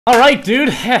All right, dude.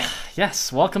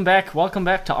 Yes, welcome back. Welcome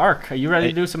back to Ark. Are you ready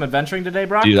to do some adventuring today,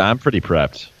 Brock? Dude, I'm pretty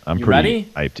prepped. I'm you pretty ready?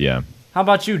 hyped, yeah. How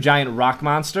about you, giant rock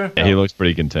monster? Yeah, he looks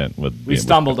pretty content with. We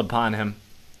stumbled upon him.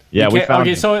 Yeah, we found.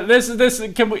 Okay, him. so this is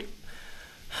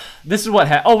what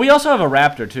happened. Oh, we also have a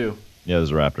raptor too. Yeah, there's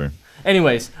a raptor.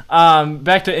 Anyways,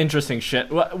 back to interesting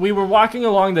shit. We were walking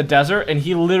along the desert, and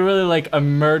he literally like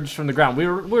emerged from the ground. We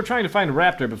were trying to find a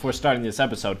raptor before starting this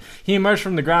episode. He emerged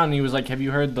from the ground, and he was like, "Have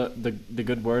you heard the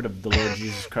good word of the Lord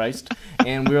Jesus Christ?"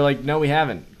 And we were like, "No, we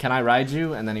haven't. Can I ride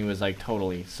you?" And then he was like,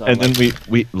 "Totally." So and like,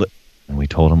 then we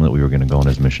told him that we were going to go on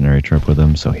his missionary trip with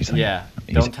him. So he's like, "Yeah,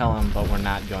 don't tell him, but we're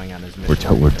not going on his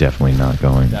mission." We're definitely not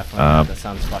going. Definitely not. That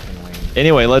sounds fucking lame.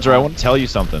 Anyway, Ledger, I want to tell you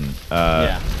something.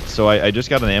 Yeah. So I just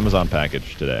got an Amazon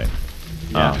package today.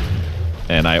 Yeah.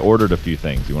 And I ordered a few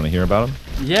things. You want to hear about them?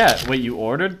 Yeah. Wait, you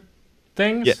ordered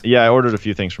things? Yeah, I ordered a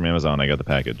few things from Amazon. I got the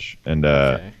package. And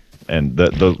Okay. and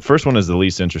the first one is the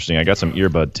least interesting. I got some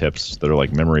earbud tips that are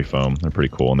like memory foam. They're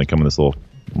pretty cool, and they come in this little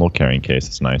carrying case.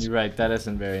 It's nice. You're right. That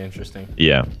isn't very interesting.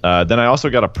 Yeah. Then I also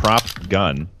got a prop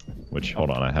gun, which hold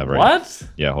on, I have right. What?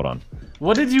 Yeah, hold on.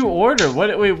 What did you order?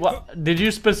 Wait, what? Did you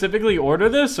specifically order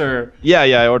this, or? Yeah,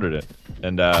 I ordered it,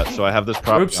 and so I have this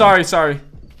prop. Oops, gun. sorry.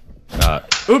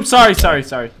 Oops, sorry.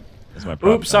 That's my prop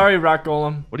Oops, gun. sorry, Rock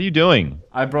Golem. What are you doing?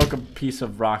 I broke a piece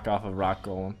of rock off of Rock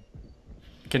Golem.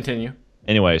 Continue.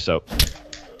 Anyway, so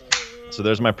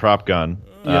there's my prop gun.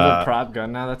 You have a prop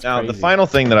gun now. That's Now crazy. the final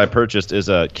thing that I purchased is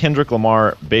a Kendrick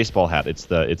Lamar baseball hat. It's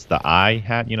the I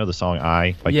hat, you know, the song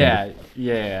I by Kendrick.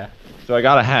 Yeah. So I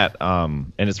got a hat,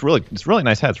 and it's really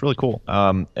nice hat. It's really cool.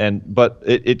 But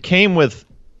it came with,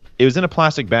 it was in a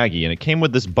plastic baggie, and it came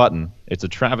with this button. It's a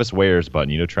Travis Wares button.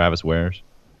 You know Travis Wares?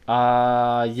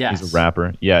 Yes. He's a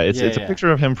rapper. Yeah, it's a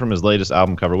picture of him from his latest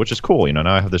album cover, which is cool. You know,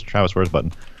 now I have this Travis Wares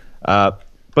button.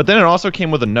 But then it also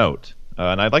came with a note,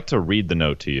 and I'd like to read the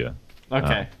note to you.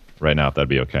 Okay. Right now, if that'd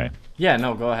be okay. Yeah.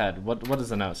 No. Go ahead. What does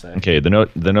the note say? Okay. The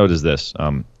note is this.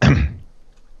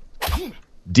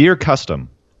 Dear Custom.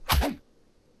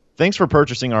 Thanks for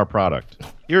purchasing our product.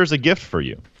 Here is a gift for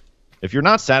you. If you're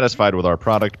not satisfied with our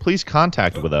product, please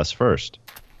contact with us first.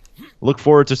 Look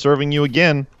forward to serving you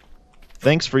again.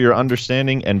 Thanks for your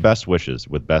understanding and best wishes,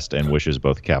 with best and wishes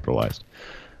both capitalized.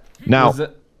 Now,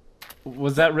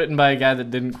 was that written by a guy that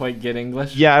didn't quite get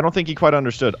English? yeah, I don't think he quite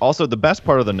understood. Also, the best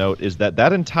part of the note is that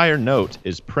entire note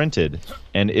is printed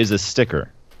and is a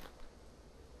sticker.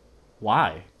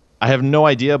 Why? I have no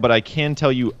idea, but I can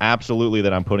tell you absolutely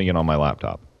that I'm putting it on my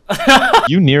laptop.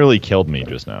 You nearly killed me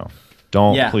just now.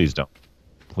 Please don't.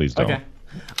 Please don't. Okay.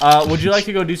 Would you like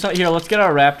to go do something? Here, let's get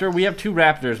our raptor. We have two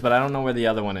raptors, but I don't know where the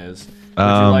other one is. Would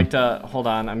you like to... Hold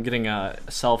on, I'm getting a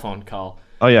cell phone call.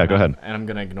 Oh, yeah, go ahead. And I'm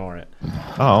going to ignore it.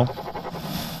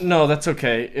 Oh. No, that's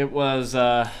okay. It was...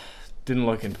 didn't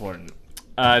look important.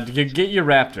 Get your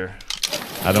raptor.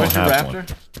 I don't Where's your have raptor?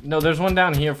 one. No, there's one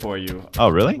down here for you. Oh,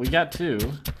 really? We got two.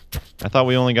 I thought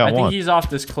we only got I one. think he's off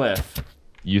this cliff.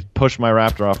 You pushed my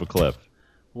raptor off a cliff.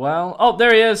 Well... Oh,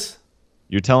 there he is.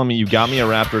 You're telling me you got me a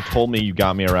raptor, told me you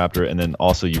got me a raptor, and then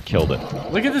also you killed it.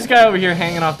 Look at this guy over here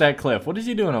hanging off that cliff. What is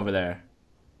he doing over there?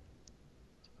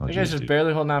 Oh, That guy's just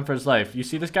barely holding on for his life. You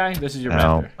see this guy? This is your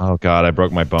Ow. raptor. Oh, God, I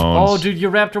broke my bones. Oh, dude,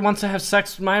 your raptor wants to have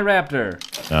sex with my raptor.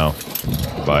 No.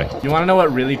 Goodbye. You want to know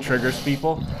what really triggers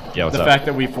people? Yeah, what's the up? fact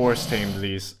that we force tamed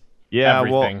these. Yeah,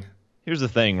 everything. well, here's the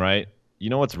thing, right? You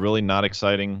know what's really not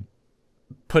exciting?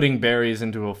 Putting berries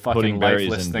into a fucking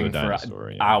lifeless thing for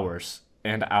dinosaur, yeah. hours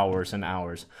and hours and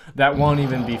hours. That won't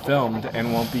even be filmed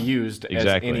and won't be used as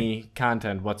any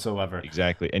content whatsoever.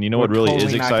 Exactly. And you know what really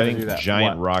totally is not gonna exciting? do that.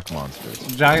 Giant What? rock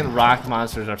monsters. Giant rock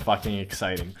monsters are fucking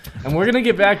exciting. And we're gonna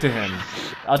get back to him.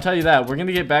 I'll tell you that. We're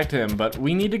gonna get back to him, but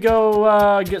we need to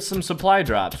go get some supply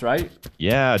drops, right?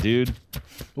 Yeah, dude.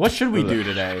 What should we do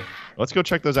today? Let's go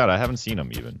check those out. I haven't seen them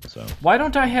even, so. Why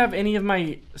don't I have any of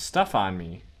my stuff on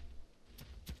me?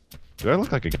 Do I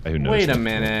look like a guy who knows? Wait a something?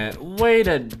 minute. Wait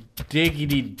a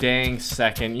diggity dang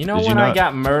second. You know Did you when I not-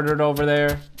 got murdered over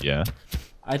there? Yeah.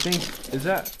 I think... Is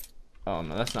that... Oh,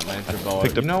 no, that's not my interboa.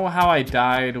 picked You up- know how I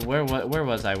died? Where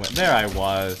was I? There I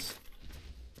was.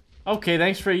 Okay,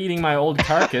 thanks for eating my old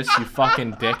carcass, you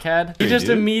fucking dickhead. You just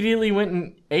dude. immediately went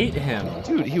and ate him.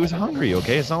 Dude, he was hungry,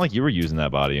 okay? It's not like you were using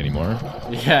that body anymore.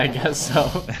 Yeah, I guess so.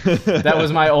 That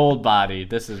was my old body.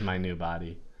 This is my new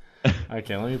body.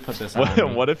 Okay, let me put this on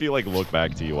me. What if he like looked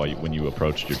back to you when you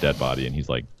approached your dead body and he's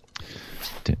like,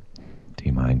 do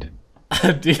you mind?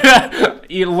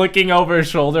 Looking over his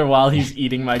shoulder while he's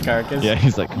eating my carcass? Yeah,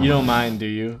 he's like, You don't mind, do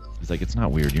you? he's like, it's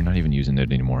not weird. You're not even using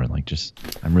it anymore. Like,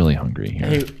 I'm really hungry here.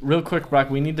 Hey, real quick, Brock,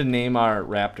 we need to name our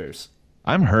raptors.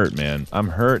 I'm hurt, man. I'm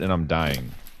hurt and I'm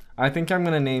dying. I think I'm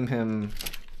gonna name him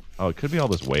Oh, it could be all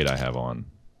this weight I have on.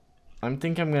 I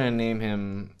think I'm gonna name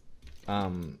him,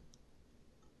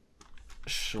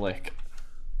 Schlick.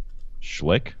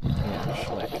 Schlick? Yeah,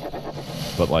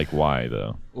 Schlick. But like, why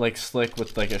though? Like slick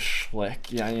with like a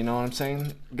schlick. Yeah, you know what I'm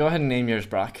saying? Go ahead and name yours,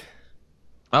 Brock.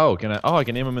 Oh, can I? Oh, I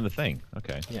can name him in the thing.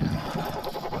 Okay. Yeah.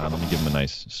 Let me give him a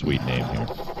nice, sweet name here.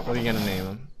 What are you gonna name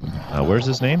him? Where's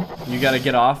his name? You gotta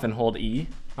get off and hold E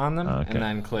on them, Okay. and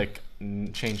then click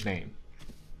change name.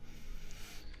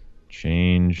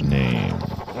 Change name.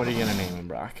 What are you gonna name him,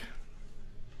 Brock?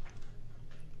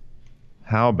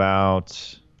 How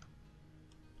about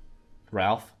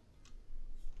Ralph?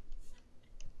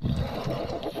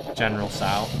 General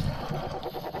Sal?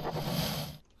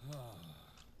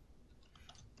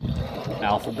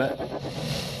 Alphabet?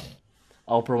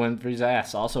 Oprah Winfrey's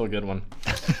ass, also a good one.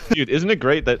 Dude, isn't it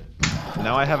great that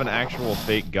now I have an actual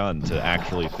fake gun to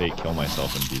actually fake kill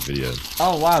myself in these videos?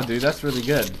 Oh wow, dude, that's really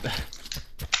good.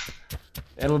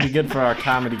 It'll be good for our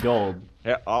comedy gold.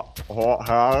 Yeah.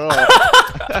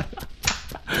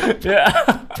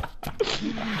 Yeah.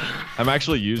 I'm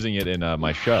actually using it in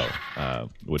my show,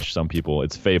 which some people,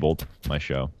 it's Fabled, my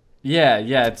show. Yeah,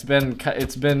 it's been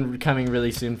coming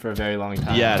really soon for a very long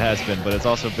time. Yeah, it has been, but it's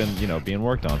also been, you know, being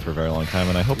worked on for a very long time,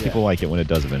 and I hope people like it when it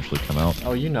does eventually come out.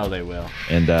 Oh, you know they will.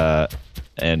 And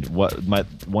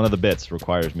one of the bits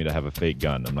requires me to have a fake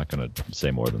gun. I'm not gonna say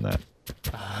more than that.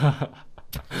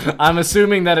 I'm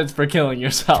assuming that it's for killing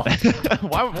yourself.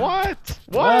 What?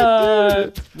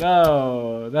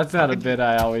 No, that's not a bit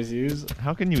I always use.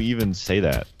 How can you even say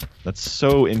that? That's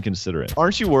so inconsiderate.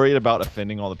 Aren't you worried about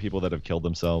offending all the people that have killed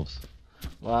themselves?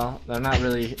 Well, they're not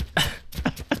really.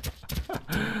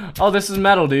 Oh, this is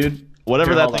metal, dude.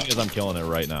 Whatever Here, that hold thing on. is, I'm killing it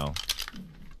right now.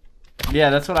 Yeah,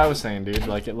 that's what I was saying, dude.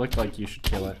 Like, it looked like you should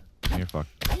kill it. You're fucked.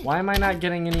 Why am I not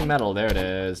getting any metal? There it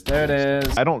is. There it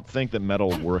is. I don't think that metal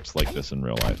works like this in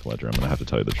real life, Ledger. I'm gonna have to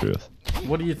tell you the truth.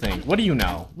 What do you think? What do you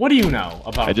know? What do you know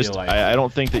about real life? I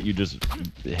don't think that you just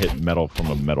hit metal from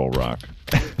a metal rock.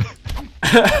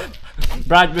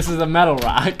 Brock, this is a metal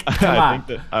rock. Come on.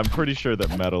 I'm pretty sure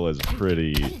that metal is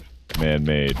pretty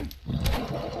man-made.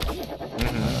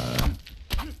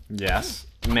 Yes.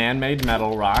 Man-made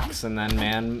metal rocks and then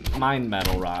man-mined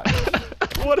metal rocks.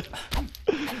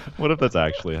 What if that's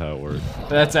actually how it works?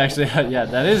 That's actually how, yeah,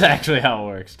 that is actually how it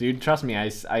works, dude. Trust me,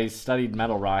 I studied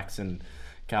metal rocks in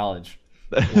college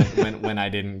when I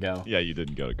didn't go. Yeah, you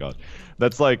didn't go to college.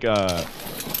 That's like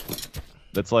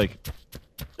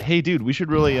hey dude, we should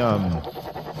really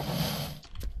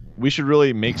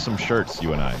make some shirts,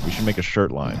 you and I. We should make a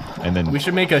shirt line, and then We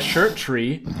should make a shirt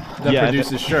tree that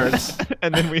produces shirts.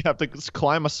 And then we have to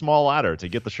climb a small ladder to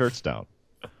get the shirts down.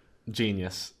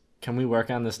 Genius. Can we work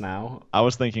on this now? I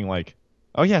was thinking like,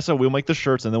 oh yeah, so we'll make the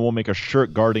shirts, and then we'll make a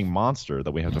shirt guarding monster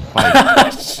that we have to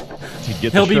fight to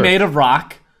get. He'll be made of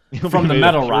rock from the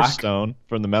metal rock. Stone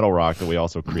from the metal rock that we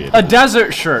also created. A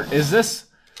desert shirt. Is this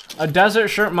a desert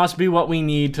shirt? Must be what we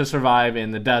need to survive in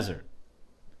the desert.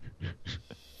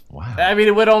 Wow. I mean,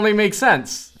 it would only make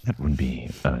sense. That would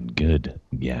be a good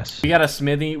guess. We got a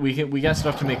smithy. We got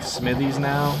stuff to make smithies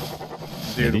now.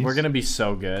 Dude, Smithies? we're gonna be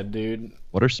so good, dude.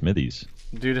 What are smithies?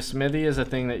 Dude, a smithy is a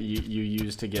thing that you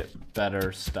use to get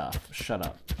better stuff. Shut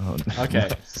up. Oh, Okay.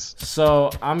 nice. So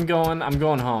I'm going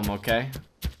home, okay?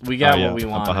 We got what we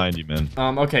want. I'm behind you, man.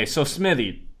 Okay, so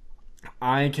smithy.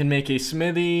 I can make a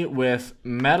smithy with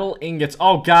metal ingots.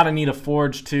 Oh god, I need a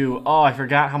forge too. Oh, I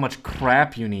forgot how much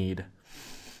crap you need.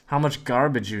 How much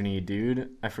garbage you need, dude.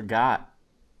 I forgot.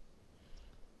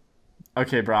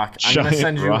 Okay, Brock. I'm gonna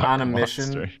send you on a mission.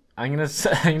 Monster. I'm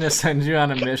gonna send you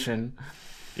on a mission.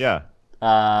 Yeah.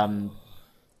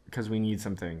 Because we need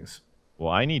some things.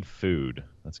 Well, I need food.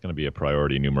 That's gonna be a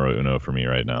priority numero uno for me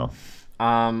right now.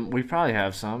 We probably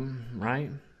have some,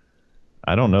 right?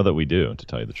 I don't know that we do, to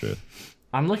tell you the truth.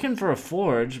 I'm looking for a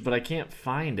forge, but I can't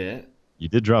find it. You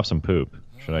did drop some poop.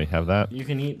 Should I have that? You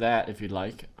can eat that if you'd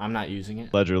like. I'm not using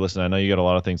it. Ledger, listen, I know you got a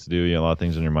lot of things to do. You got a lot of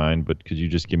things on your mind, but could you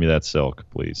just give me that silk,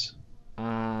 please?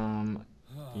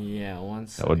 Yeah, one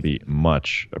second. That would be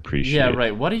much appreciated. Yeah,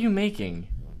 right. What are you making?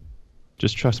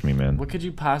 Just trust me, man. What could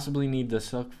you possibly need the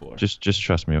silk for? Just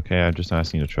trust me, okay? I'm just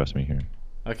asking you to trust me here.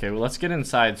 Okay, well, let's get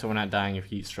inside so we're not dying of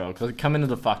heat stroke. Let's come into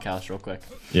the fuck house real quick.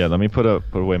 Yeah, let me put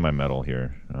away my metal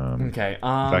here. Okay. In fact,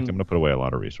 I'm gonna put away a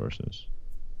lot of resources.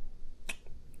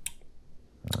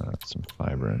 Some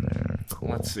fiber in there. Cool.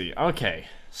 Let's see. Okay,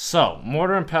 so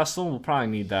mortar and pestle. We'll probably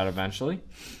need that eventually.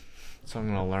 So I'm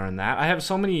gonna learn that. I have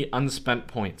so many unspent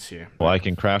points here. Well, I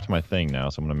can craft my thing now,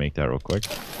 so I'm gonna make that real quick.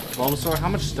 Bulbasaur, how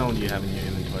much stone do you have in your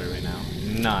inventory right now?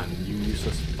 None. You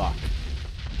useless fuck.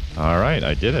 All right,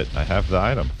 I did it. I have the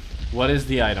item. What is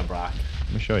the item, Brock?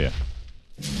 Let me show you.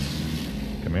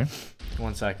 Come here.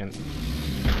 1 second.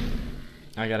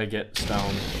 I gotta get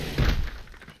stone.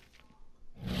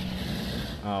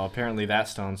 Oh, apparently that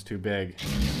stone's too big.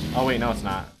 Oh wait, no it's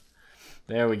not.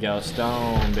 There we go,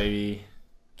 stone, baby.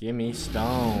 Give me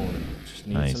stone. Just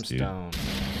need Nice, some dude. stone.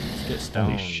 Let's get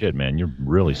stone. Holy shit, man. You're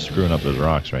really screwing up those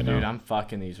rocks right now. Dude, I'm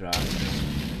fucking these rocks.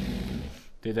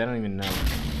 Dude, they don't even know.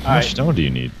 How much stone do you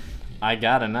need? I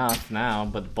got enough now,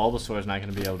 but Bulbasaur's not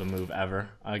going to be able to move ever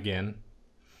again.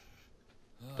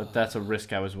 But that's a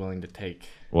risk I was willing to take.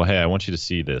 Well, hey, I want you to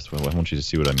see this. I want you to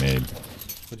see what I made.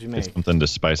 What'd you make? It's something to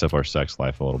spice up our sex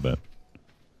life a little bit.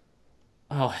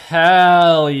 Oh,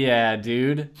 hell yeah,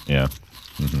 dude. Yeah.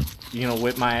 You gonna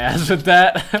whip my ass with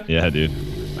that? Yeah, dude.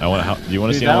 I want. Do you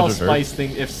want to see that'll how much spice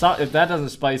things. If that doesn't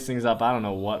spice things up, I don't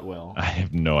know what will. I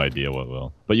have no idea what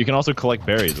will. But you can also collect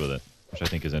berries with it, which I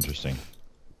think is interesting.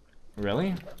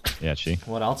 Really? Yeah, see.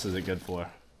 What else is it good for?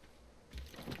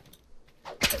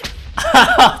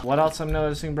 What else I'm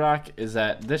noticing, Brock, is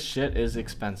that this shit is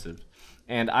expensive.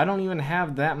 And I don't even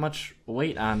have that much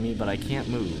weight on me, but I can't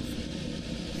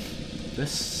move.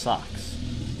 This sucks.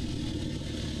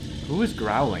 Who is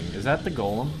growling? Is that the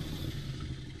golem?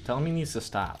 Tell him he needs to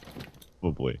stop.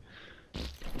 Probably.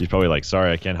 He's probably like,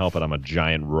 sorry, I can't help it. I'm a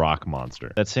giant rock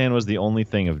monster. That sand was the only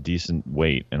thing of decent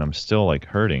weight, and I'm still, like,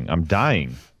 hurting. I'm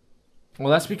dying. Well,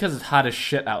 that's because it's hot as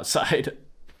shit outside.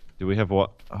 Do we have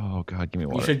what? Oh, God, give me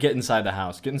water. You should get inside the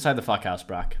house. Get inside the fuck house,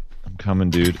 Brock. I'm coming,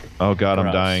 dude. Oh, God, I'm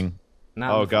Gross. dying.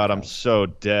 Not Oh, God, I'm so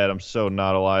dead. I'm so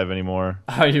not alive anymore.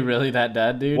 Are you really that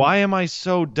dead, dude? Why am I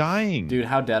so dying? Dude,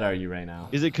 how dead are you right now?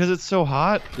 Is it because it's so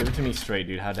hot? Give it to me straight,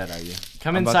 dude. How dead are you?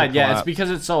 Come I'm about to inside. Yeah, it's collapse.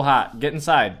 because it's so hot. Get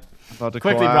inside. I'm about to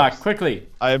Quickly, collapse. Brock. Quickly.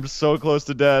 I am so close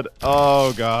to dead.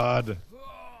 Oh, God.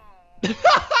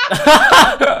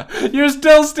 You're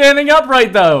still standing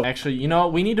upright, though. Actually, you know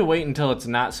what? We need to wait until it's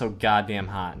not so goddamn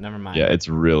hot. Never mind. Yeah, it's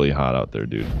really hot out there,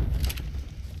 dude.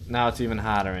 Now it's even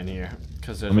hotter in here.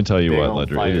 Let me tell you what,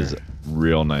 Ledger. Fire. It is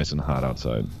real nice and hot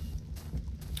outside.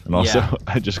 And also, Yeah.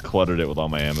 I just cluttered it with all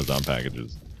my Amazon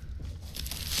packages.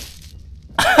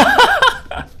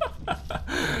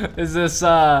 Is this,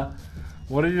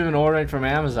 what have you been ordering from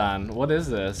Amazon? What is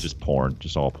this? Just porn.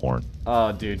 Just all porn.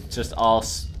 Oh, dude. Just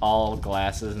all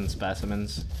glasses and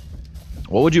specimens.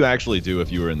 What would you actually do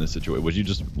if you were in this situation? Would you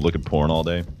just look at porn all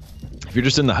day? If you're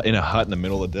just in a hut in the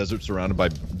middle of the desert surrounded by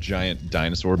giant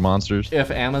dinosaur monsters? If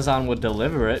Amazon would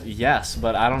deliver it, yes,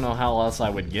 but I don't know how else I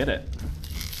would get it.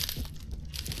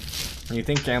 You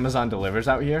think Amazon delivers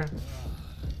out here?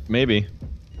 Maybe.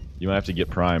 You might have to get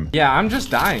Prime. Yeah, I'm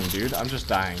just dying, dude. I'm just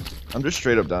dying. I'm just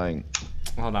straight up dying.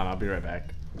 Hold on, I'll be right back.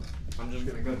 I'm just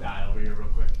gonna go die over here real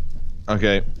quick.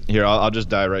 Okay, here, I'll just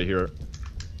die right here.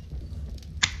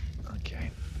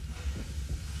 Okay.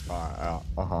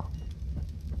 Uh-huh.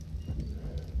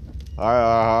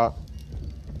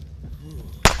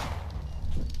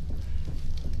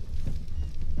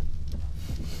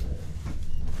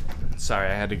 Sorry,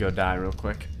 I had to go die real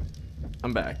quick.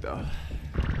 I'm back though.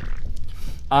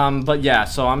 But yeah,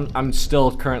 so I'm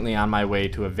still currently on my way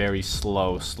to a very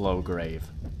slow grave.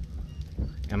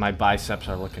 And my biceps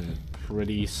are looking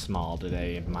pretty small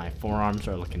today. My forearms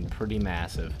are looking pretty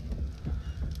massive.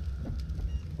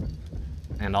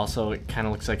 And also, it kind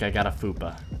of looks like I got a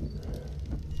fupa.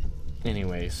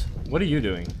 Anyways, what are you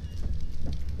doing?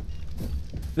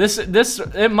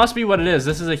 It must be what it is.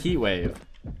 This is a heat wave.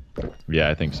 Yeah,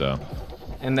 I think so.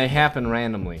 And they happen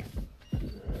randomly.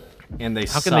 And they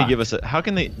How can they give us a... How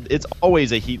can they... It's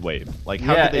always a heat wave. Like,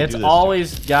 how yeah, could they it's do this?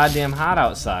 always goddamn hot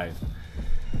outside.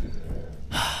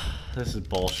 This is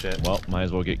bullshit. Well, might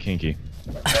as well get kinky.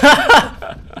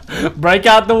 Break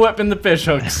out the whip and the fish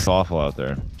hooks. It's awful out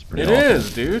there. It's pretty It awful.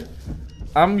 is, dude.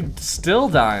 I'm still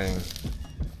dying.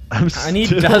 I need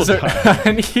still desert. dying.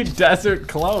 I need desert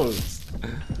clothes.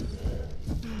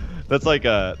 That's like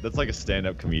a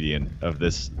stand-up comedian of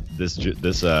this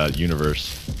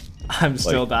universe. I'm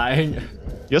still dying. You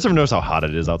guys ever notice how hot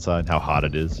it is outside? How hot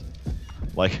it is?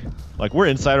 Like we're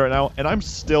inside right now, and I'm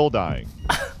still dying.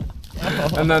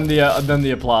 And then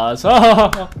the applause.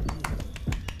 And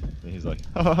he's like,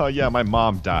 oh, yeah, my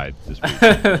mom died this week.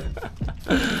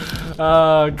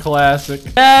 Classic.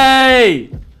 Yay!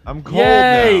 I'm cold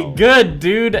Yay! now. Good,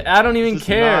 dude. I don't even This is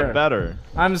care. not better.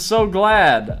 I'm so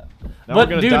glad. Now But we're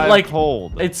gonna dude, die of like,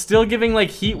 cold. it's still giving like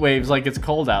heat waves, like it's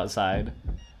cold outside.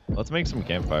 Let's make some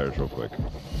campfires real quick.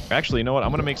 Actually, you know what? I'm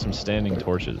gonna make some standing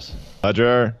torches.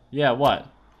 Ledger, Yeah, what?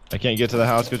 I can't get to the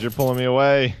house because you're pulling me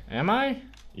away. Am I?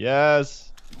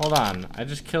 Yes. Hold on. I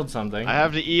just killed something. I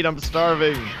have to eat. I'm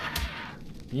starving.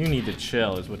 You need to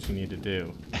chill is what you need to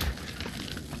do.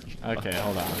 Okay,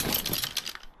 hold on.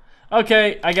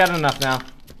 Okay, I got enough now.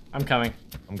 I'm coming.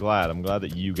 I'm glad. I'm glad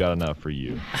that you got enough for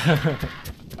you.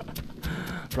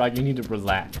 Brock, you need to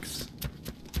relax.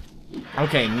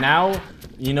 Okay, now,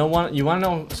 you know what? You want to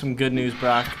know some good news,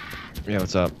 Brock? Yeah,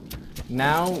 what's up?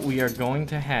 Now we are going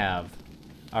to have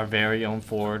our very own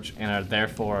forge and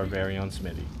therefore our very own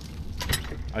smithy.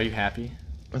 Are you happy?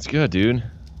 That's good, dude.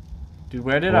 Dude,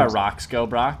 where did our rocks go,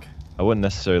 Brock? I wouldn't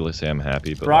necessarily say I'm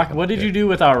happy, but... Brock, like, what did you do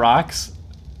with our rocks?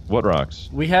 What rocks?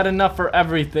 We had enough for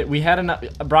everything. We had enough.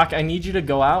 Brock, I need you to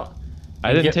go out.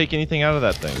 I didn't take anything out of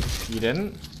that thing. You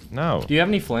didn't? No. Do you have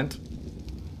any flint?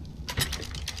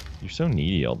 You're so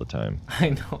needy all the time. I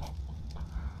know.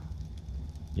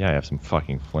 Yeah, I have some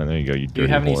fucking flint. There you go, you dirty Do you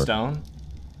have any whore. stone?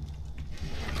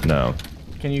 No.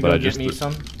 Can you But go I get just me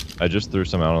some? I just threw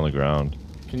some out on the ground.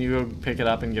 Can you go pick it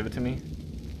up and give it to me?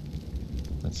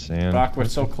 That's sand. Brock, we're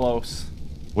so close.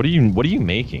 What are you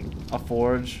making? A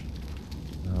forge.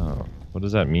 Oh, what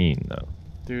does that mean, though?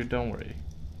 Dude, don't worry.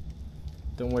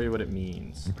 Don't worry what it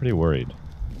means. I'm pretty worried.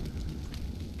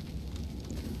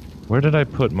 Where did I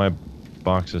put my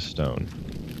box of stone?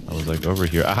 I was like over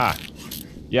here. Aha!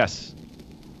 Yes!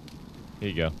 Here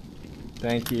you go.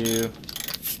 Thank you.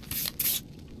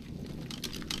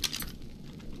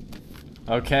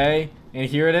 Okay, and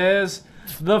here it is.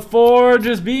 The forge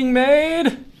is being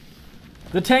made!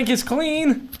 The tank is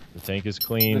clean! The tank is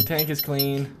clean. The tank is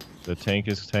clean. The tank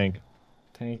is tank.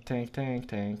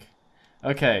 Tank.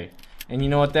 Okay, and you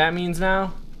know what that means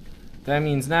now? That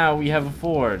means now we have a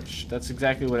forge. That's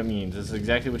exactly what it means. This is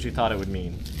exactly what you thought it would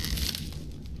mean.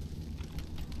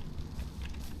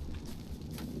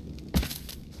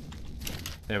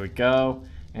 There we go.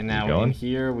 And now in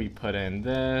here we put in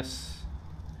this.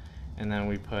 And then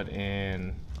we put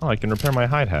in... Oh, I can repair my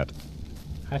hide hat.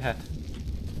 Hide hat.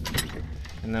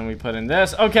 And then we put in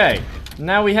this. Okay,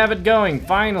 now we have it going,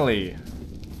 finally.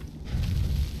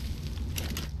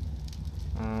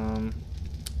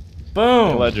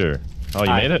 Boom. Ledger. Oh, you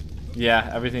made it?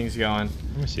 Yeah, everything's going.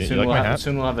 Let me see it. Soon, You like my hat?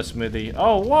 soon we'll have a smithy.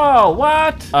 Oh, whoa,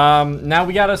 what? Now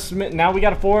we got a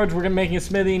forge. We're gonna make a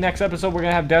smithy. Next episode, we're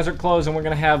gonna have desert clothes, and we're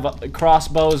gonna have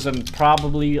crossbows and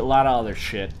probably a lot of other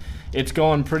shit. It's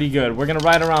going pretty good. We're gonna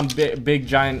ride around big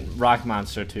giant rock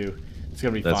monster too. It's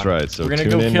gonna be fun. That's right. So we're gonna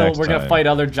tune in next We're gonna time. fight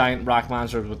other giant rock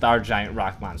monsters with our giant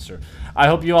rock monster. I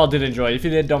hope you all did enjoy. If you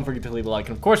did, don't forget to leave a like,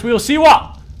 and of course, we will see you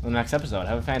all on the next episode.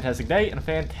 Have a fantastic day and a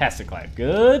fantastic life.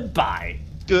 Goodbye.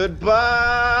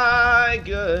 Goodbye.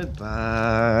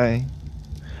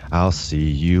 I'll see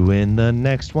you in the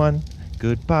next one.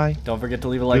 Goodbye. Don't forget to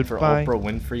leave a like Goodbye. for Oprah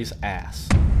Winfrey's ass.